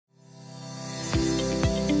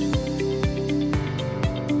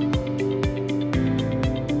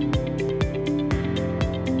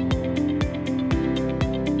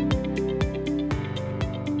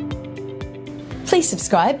Please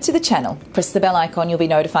subscribe to the channel. Press the bell icon, you'll be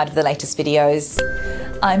notified of the latest videos.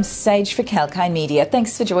 I'm Sage for Kalkine Media.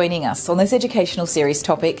 Thanks for joining us on this educational series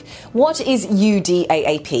topic. What is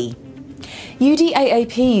UDAAP?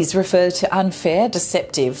 UDAAPs refer to unfair,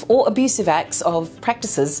 deceptive or abusive acts of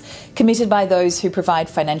practices committed by those who provide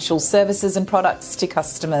financial services and products to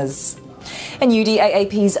customers. And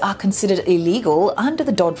UDAAPs are considered illegal under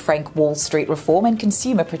the Dodd-Frank Wall Street Reform and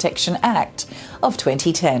Consumer Protection Act of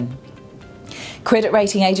 2010. Credit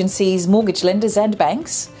rating agencies, mortgage lenders and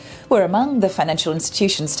banks were among the financial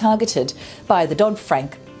institutions targeted by the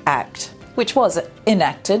Dodd-Frank Act, which was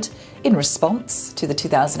enacted in response to the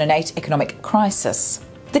 2008 economic crisis.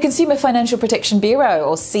 The Consumer Financial Protection Bureau,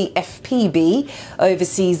 or CFPB,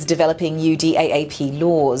 oversees developing UDAAP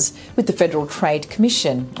laws, with the Federal Trade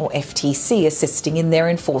Commission, or FTC, assisting in their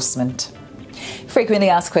enforcement. Frequently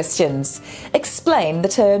asked questions. Explain the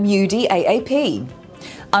term UDAAP.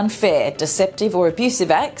 Unfair, deceptive or abusive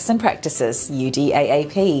acts and practices,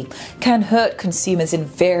 UDAAP, can hurt consumers in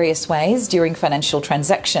various ways during financial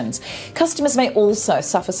transactions. Customers may also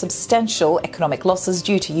suffer substantial economic losses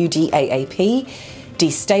due to UDAAP,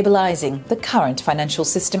 destabilising the current financial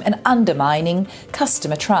system and undermining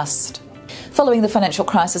customer trust. Following the financial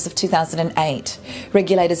crisis of 2008,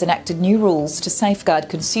 regulators enacted new rules to safeguard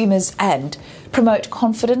consumers and promote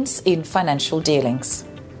confidence in financial dealings.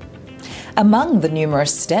 Among the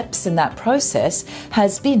numerous steps in that process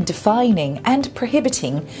has been defining and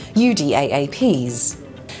prohibiting UDAAPs.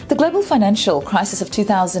 The global financial crisis of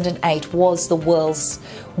 2008 was the world's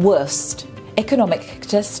worst economic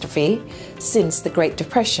catastrophe since the Great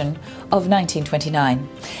Depression of 1929.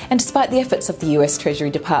 And despite the efforts of the US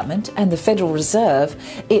Treasury Department and the Federal Reserve,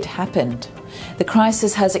 it happened. The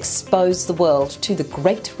crisis has exposed the world to the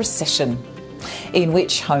Great Recession, in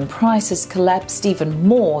which home prices collapsed even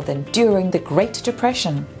more than during the Great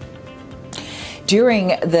Depression. During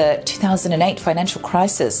the 2008 financial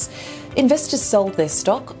crisis, investors sold their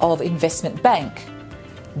stock of investment bank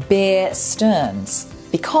Bear Stearns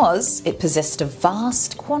because it possessed a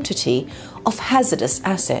vast quantity of hazardous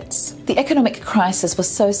assets. The economic crisis was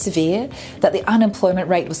so severe that the unemployment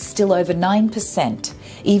rate was still over 9%,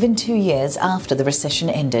 even 2 years after the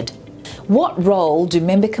recession ended. What role do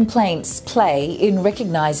member complaints play in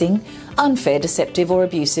recognising unfair, deceptive or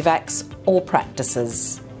abusive acts or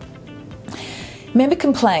practices? Member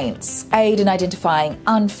complaints aid in identifying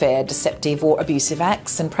unfair, deceptive or abusive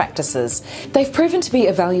acts and practices. They've proven to be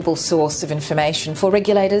a valuable source of information for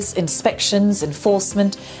regulators, inspections,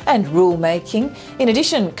 enforcement and rulemaking. In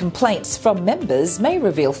addition, complaints from members may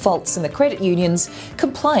reveal faults in the credit union's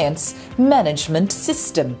compliance management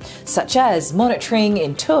system, such as monitoring,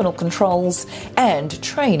 internal controls and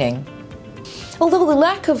training. Although the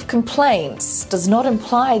lack of complaints does not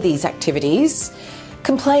imply these activities,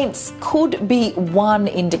 complaints could be one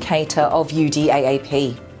indicator of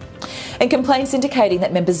UDAAP, and complaints indicating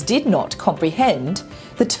that members did not comprehend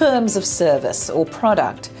the terms of service or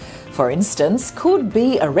product, for instance, could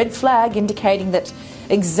be a red flag indicating that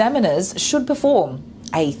examiners should perform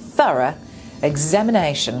a thorough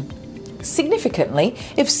examination. Significantly,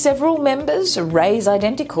 if several members raise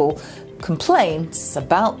identical complaints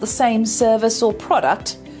about the same service or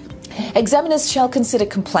product, examiners shall consider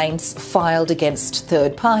complaints filed against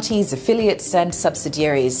third parties, affiliates and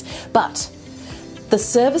subsidiaries, but the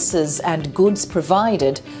services and goods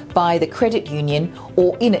provided by the credit union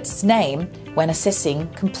or in its name when assessing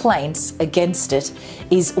complaints against it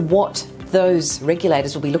is what those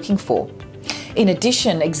regulators will be looking for. In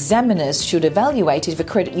addition, examiners should evaluate if a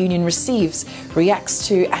credit union receives, reacts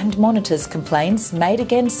to and monitors complaints made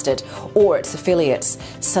against it or its affiliates,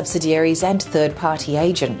 subsidiaries and third-party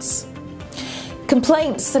agents.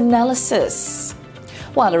 Complaints analysis.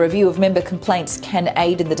 While a review of member complaints can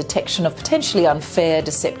aid in the detection of potentially unfair,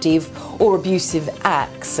 deceptive or abusive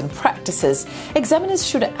acts and practices, examiners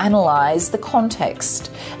should analyse the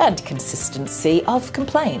context and consistency of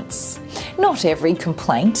complaints. Not every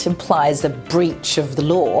complaint implies a breach of the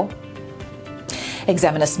law.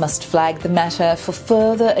 Examiners must flag the matter for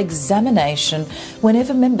further examination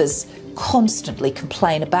whenever members constantly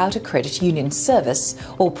complain about a credit union service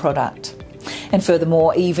or product. And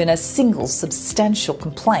furthermore, even a single substantial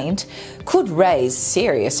complaint could raise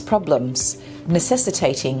serious problems,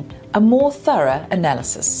 necessitating a more thorough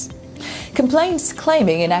analysis. Complaints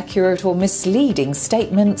claiming inaccurate or misleading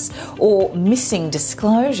statements or missing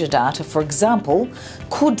disclosure data, for example,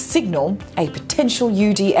 could signal a potential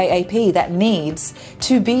UDAAP that needs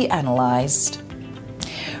to be analysed.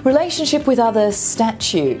 Relationship with other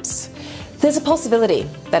statutes. There's a possibility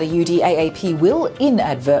that a UDAAP will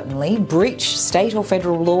inadvertently breach state or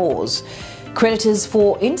federal laws Creditors,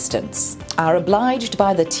 for instance, are obliged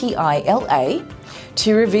by the TILA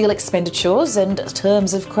to reveal expenditures and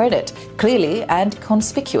terms of credit clearly and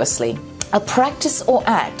conspicuously. A practice or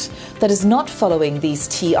act that is not following these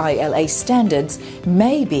TILA standards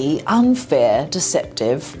may be unfair,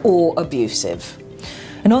 deceptive, or abusive.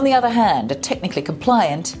 And on the other hand, a technically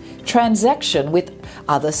compliant transaction with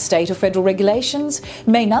other state or federal regulations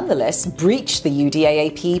may nonetheless breach the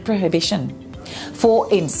UDAAP prohibition.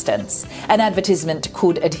 For instance, an advertisement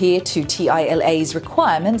could adhere to TILA's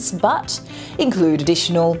requirements but include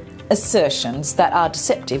additional assertions that are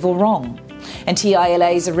deceptive or wrong. And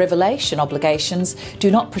TILA's revelation obligations do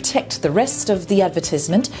not protect the rest of the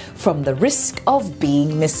advertisement from the risk of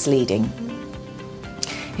being misleading.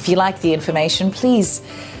 If you like the information, please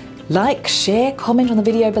like, share, comment on the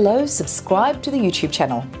video below, subscribe to the YouTube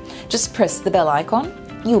channel. Just press the bell icon.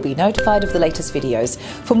 You'll be notified of the latest videos.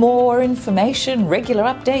 For more information, regular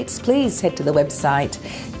updates, please head to the website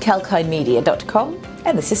kalkinemedia.com.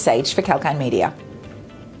 And this is Sage for Kalkine Media.